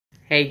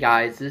Hey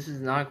guys, this is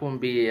not going to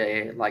be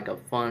a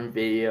fun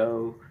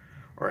video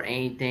or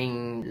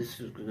anything. This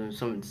is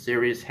something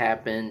serious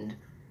happened.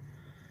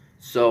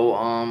 So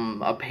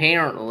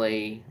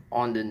apparently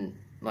on the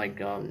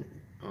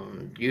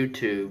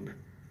YouTube,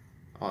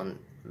 on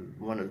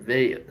one of the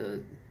video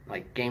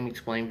Game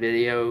Explain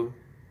video,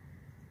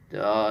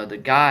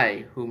 the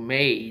guy who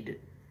made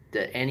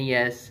the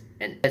NES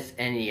and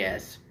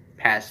SNES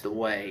passed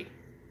away,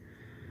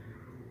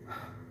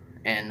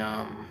 and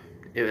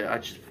I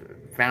just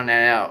found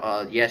that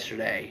out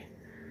yesterday.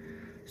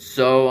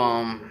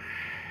 So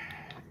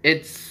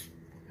it's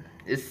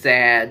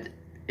sad.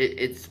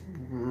 It's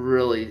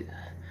really,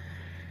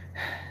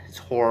 it's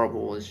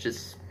horrible. It's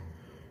just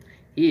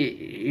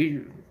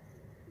he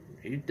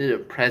did an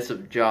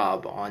impressive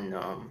job on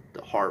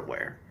the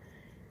hardware.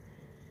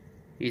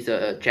 He's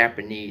a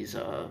Japanese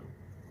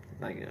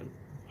like a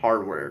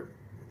hardware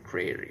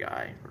creator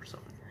guy or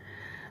something.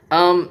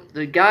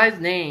 The guy's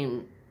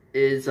name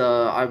is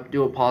I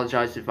do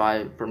apologize if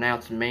I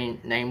pronounce the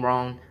name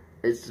wrong.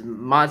 It's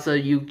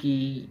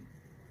Masayuki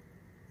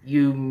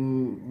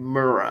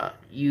Uemura.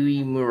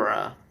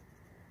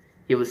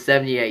 He was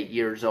 78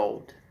 years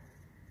old,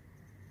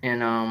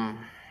 and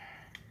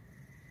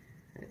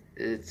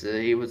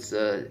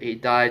he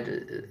died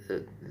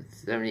at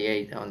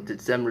 78 on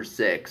December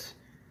 6th.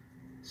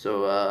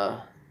 So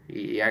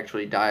he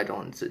actually died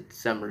on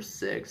December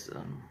 6th,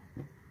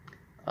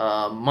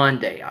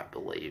 Monday, I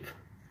believe.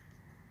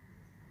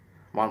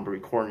 I'm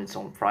recording this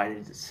on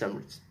Friday,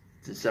 December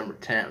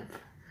 10th.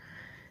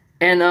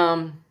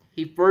 And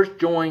he first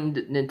joined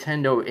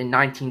Nintendo in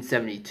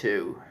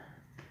 1972.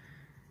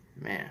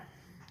 Man.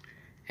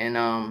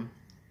 And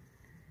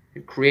he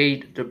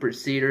created the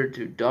procedure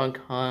to Duck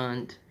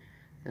Hunt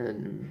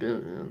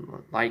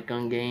and light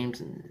gun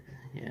games, and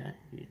yeah,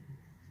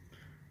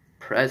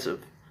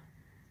 impressive.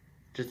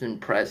 Just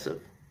impressive.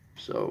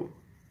 So,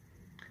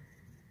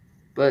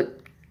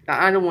 but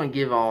I don't want to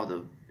give all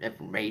the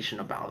information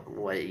about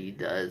what he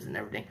does and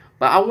everything,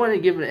 but I want to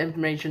give the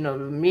information of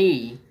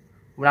me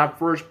when I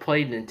first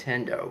played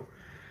Nintendo.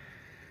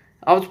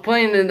 I was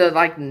playing in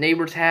the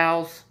neighbor's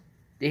house.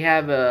 They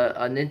have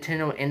a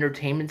Nintendo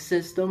Entertainment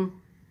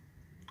System,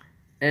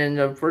 and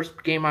the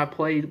first game I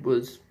played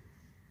was,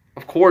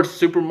 of course,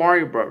 Super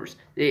Mario Brothers.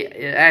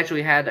 It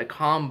actually had a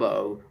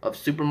combo of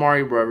Super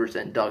Mario Brothers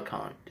and Duck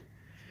Hunt.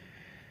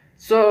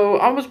 So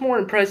I was more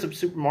impressed with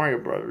Super Mario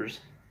Brothers,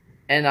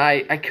 and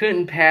I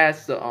couldn't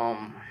pass the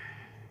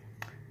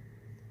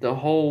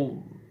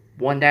whole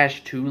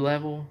 1-2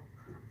 level.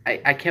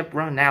 I kept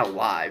running out of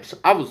lives.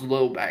 I was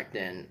low back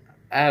then.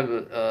 I have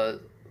a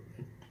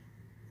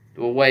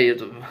way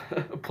to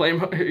play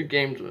my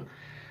games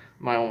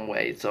my own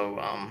way. So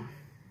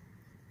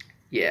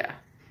yeah,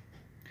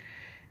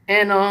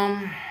 and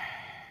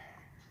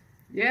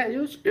yeah,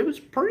 it was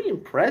pretty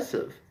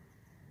impressive,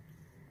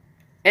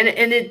 and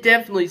it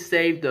definitely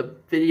saved the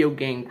video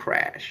game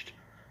crashed.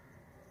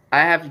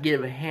 I have to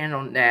give a hand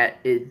on that.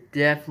 It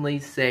definitely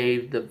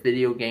saved the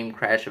video game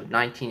crash of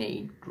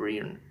 1983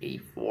 or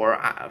 84.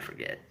 I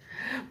forget.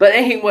 But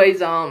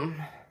anyways, the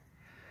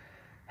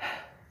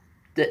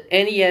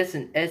NES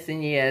and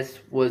SNES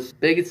was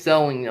biggest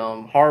selling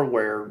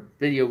hardware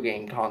video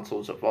game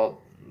consoles of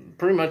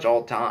pretty much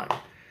all time.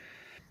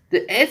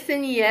 The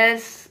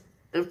SNES,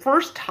 the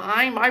first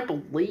time I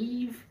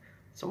believe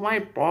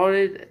somebody brought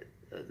it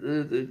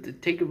to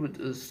take it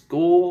to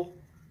school.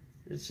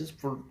 It's just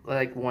for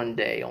like one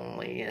day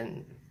only,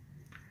 and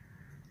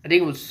I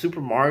think it was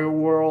Super Mario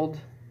World.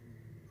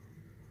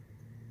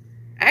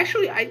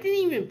 Actually, I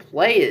didn't even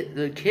play it.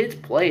 The kids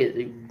play it.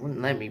 They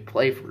wouldn't let me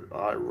play for a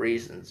lot of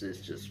reasons. It's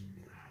just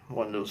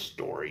one of those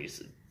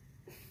stories.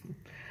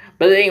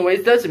 But anyways,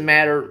 it doesn't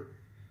matter.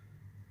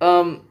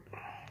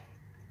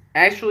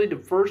 Actually, the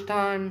first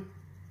time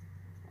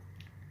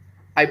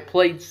I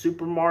played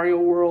Super Mario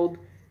World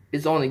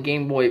is on the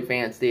Game Boy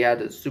Advance. They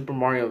had a Super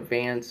Mario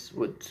Advance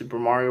with Super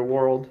Mario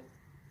World.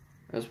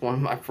 That's one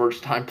of my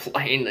first time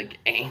playing the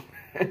game.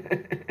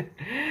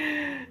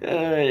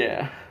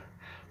 Yeah.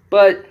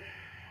 But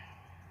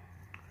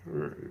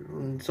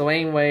so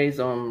anyways,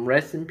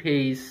 rest in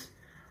peace,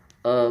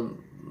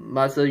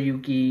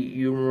 Masayuki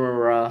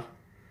Uemura.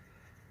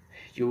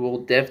 You will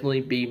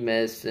definitely be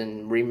missed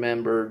and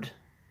remembered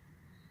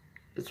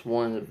as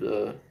one of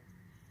the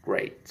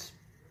greats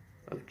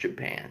of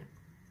Japan.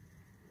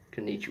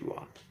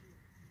 Konnichiwa.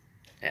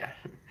 Yeah.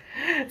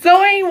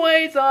 So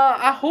anyways,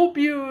 I hope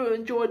you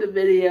enjoyed the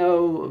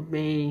video of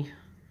me.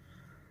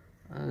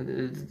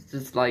 It's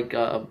just like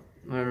about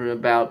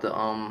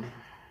the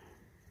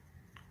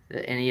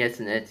NES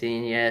and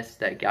SNES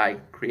that guy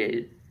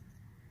created.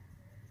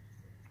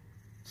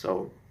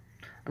 So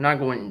I'm not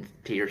going into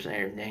tears and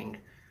everything.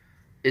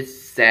 It's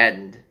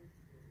saddened.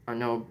 I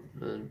know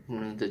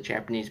the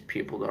Japanese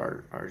people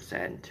are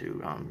saddened too.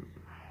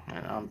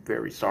 And I'm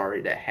very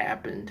sorry that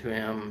happened to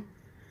him.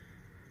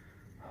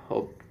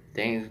 Hope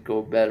things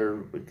go better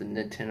with the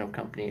Nintendo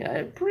company.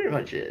 It pretty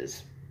much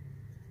is.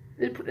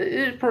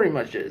 It pretty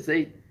much is.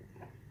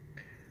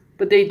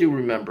 But they do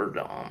remember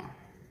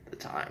the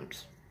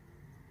times.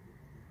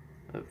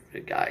 of the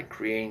guy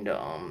creating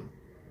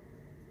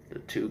the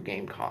 2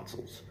 game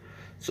consoles.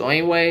 So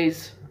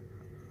anyways,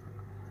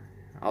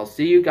 I'll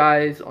see you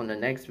guys on the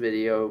next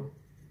video.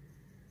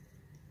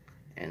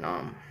 And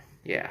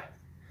yeah.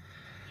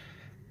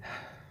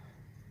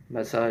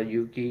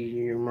 Masayuki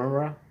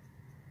Uemura,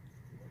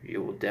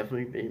 you will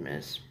definitely be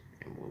missed,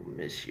 and we'll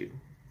miss you.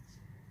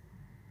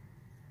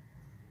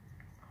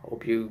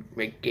 Hope you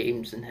make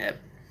games in heaven.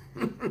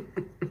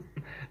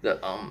 The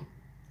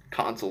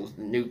consoles,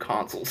 the new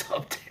consoles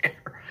up there.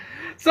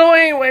 So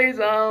anyways,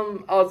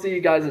 I'll see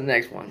you guys in the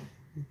next one.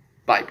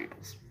 Bye,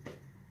 peoples.